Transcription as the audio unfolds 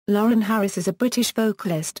Lauren Harris is a British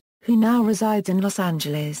vocalist, who now resides in Los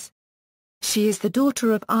Angeles. She is the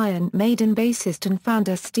daughter of Iron Maiden bassist and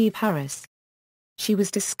founder Steve Harris. She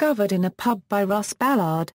was discovered in a pub by Russ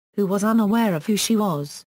Ballard, who was unaware of who she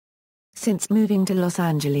was. Since moving to Los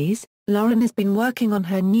Angeles, Lauren has been working on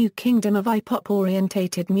her new Kingdom of I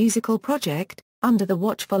pop-orientated musical project, under the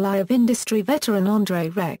watchful eye of industry veteran Andre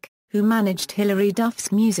Recke, who managed Hilary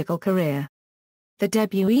Duff's musical career. The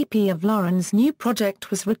debut EP of Lauren's new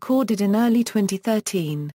project was recorded in early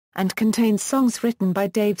 2013, and contains songs written by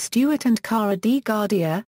Dave Stewart and Kara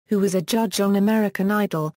DiGuardia, who was a judge on American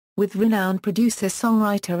Idol, with renowned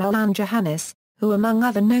producer-songwriter Alain Johannes, who among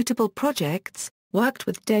other notable projects, worked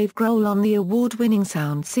with Dave Grohl on the award-winning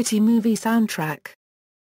Sound City movie soundtrack.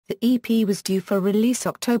 The EP was due for release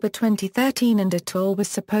October 2013 and a tour was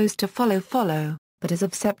supposed to follow, but as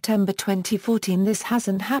of September 2014 this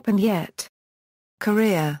hasn't happened yet.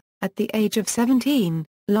 Career: at the age of 17,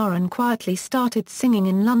 Lauren quietly started singing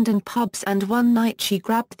in London pubs, and one night she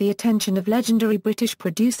grabbed the attention of legendary British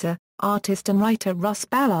producer, artist and writer Russ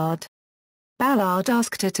Ballard. Ballard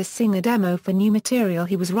asked her to sing a demo for new material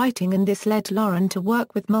he was writing, and this led Lauren to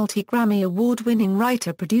work with multi-Grammy award-winning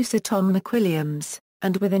writer-producer Tom McWilliams,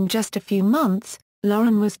 and within just a few months,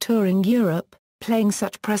 Lauren was touring Europe, playing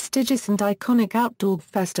such prestigious and iconic outdoor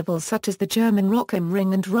festivals such as the German Rock am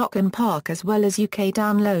Ring and Rock am Park, as well as UK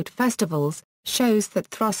Download festivals, shows that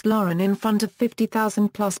thrust Lauren in front of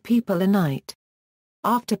 50,000-plus people a night.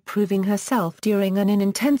 After proving herself during an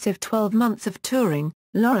intensive 12 months of touring,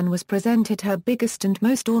 Lauren was presented her biggest and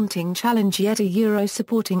most daunting challenge yet,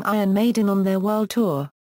 supporting Iron Maiden on their world tour.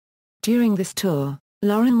 During this tour,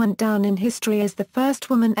 Lauren went down in history as the first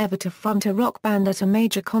woman ever to front a rock band at a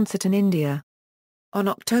major concert in India. On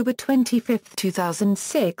October 25,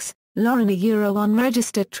 2006, Lauren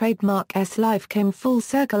unregistered trademark's life came full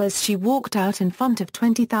circle as she walked out in front of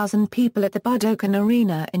 20,000 people at the Budokan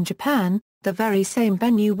Arena in Japan, the very same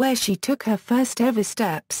venue where she took her first ever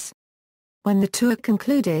steps. When the tour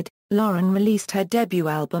concluded, Lauren released her debut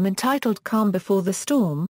album entitled Calm Before the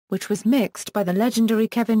Storm, which was mixed by the legendary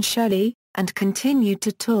Kevin Shirley, and continued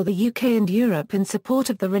to tour the UK and Europe in support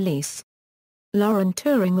of the release. Lauren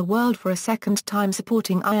touring the world for a second time,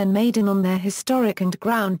 supporting Iron Maiden on their historic and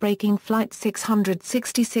groundbreaking Flight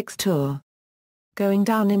 666 tour. Going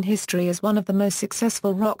down in history as one of the most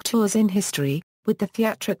successful rock tours in history, with the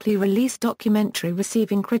theatrically released documentary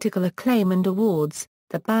receiving critical acclaim and awards,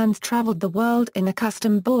 the band traveled the world in a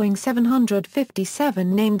custom Boeing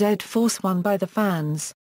 757 named Air Force One by the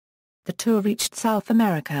fans. The tour reached South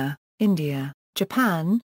America, India,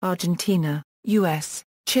 Japan, Argentina, US,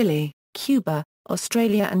 Chile, Cuba,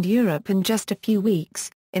 Australia and Europe in just a few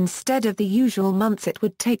weeks, instead of the usual months it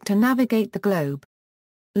would take to navigate the globe.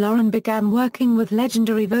 Lauren began working with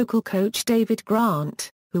legendary vocal coach David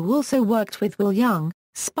Grant, who also worked with Will Young,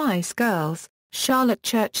 Spice Girls, Charlotte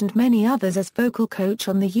Church and many others as vocal coach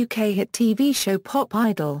on the UK hit TV show Pop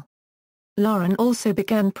Idol. Lauren also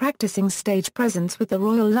began practicing stage presence with the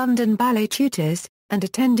Royal London Ballet Tutors, and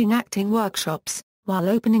attending acting workshops, while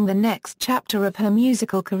opening the next chapter of her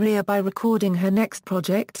musical career by recording her next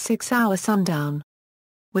project 6 Hour Sundown.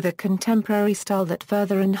 With a contemporary style that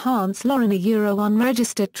further enhanced Lauren's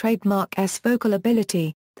unregistered trademark's vocal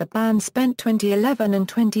ability, the band spent 2011 and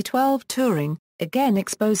 2012 touring, again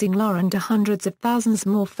exposing Lauren to hundreds of thousands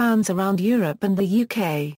more fans around Europe and the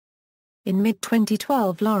UK. In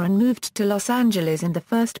mid-2012 Lauren moved to Los Angeles, and the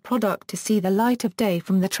first product to see the light of day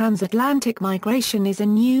from the transatlantic migration is a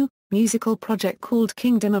new, musical project called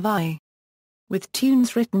Kingdom of I. With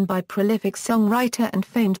tunes written by prolific songwriter and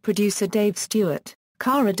famed producer Dave Stewart,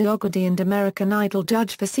 Kara DiGuardia and American Idol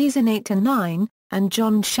judge for Season 8 and 9, and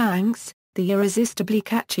John Shanks, the irresistibly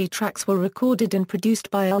catchy tracks were recorded and produced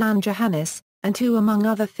by Alain Johannes, and who among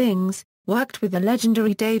other things, worked with the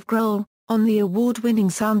legendary Dave Grohl, on the award-winning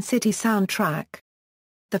Sound City soundtrack.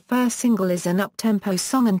 The first single is an up-tempo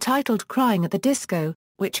song entitled Crying at the Disco,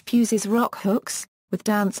 which fuses rock hooks, with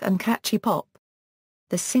dance and catchy pop.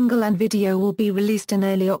 The single and video will be released in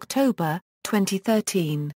early October,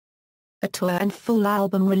 2013. A tour and full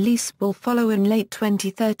album release will follow in late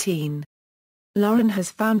 2013. Lauren has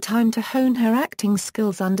found time to hone her acting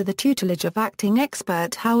skills under the tutelage of acting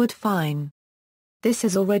expert Howard Fine. This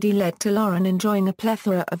has already led to Lauren enjoying a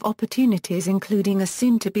plethora of opportunities, including a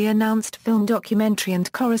soon-to-be-announced film documentary and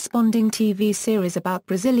corresponding TV series about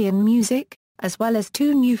Brazilian music, as well as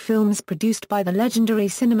 2 new films produced by the legendary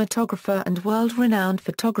cinematographer and world-renowned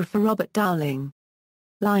photographer Robert Dowling.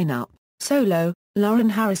 Lineup: Solo,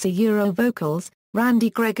 Lauren Harris Euro vocals,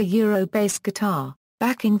 Randy Gregg Euro bass guitar,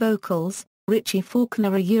 backing vocals, Richie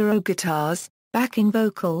Faulkner Euro guitars, backing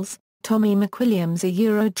vocals, Tommy McWilliams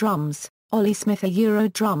Euro drums, Ollie Smith Euro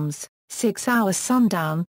drums, 6 Hours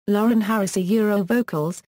Sundown, Lauren Harris Euro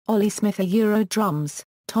vocals, Ollie Smith Euro drums,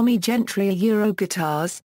 Tommy Gentry Euro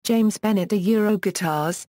guitars, James Bennett Euro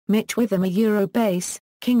guitars, Mitch Witham Euro bass,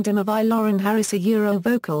 Kingdom of I Lauren Harris Euro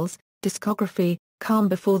vocals, discography, Calm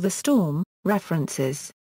Before the Storm,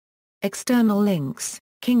 references. External links,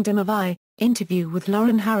 Kingdom of I, interview with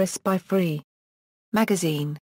Lauren Harris by Free Magazine.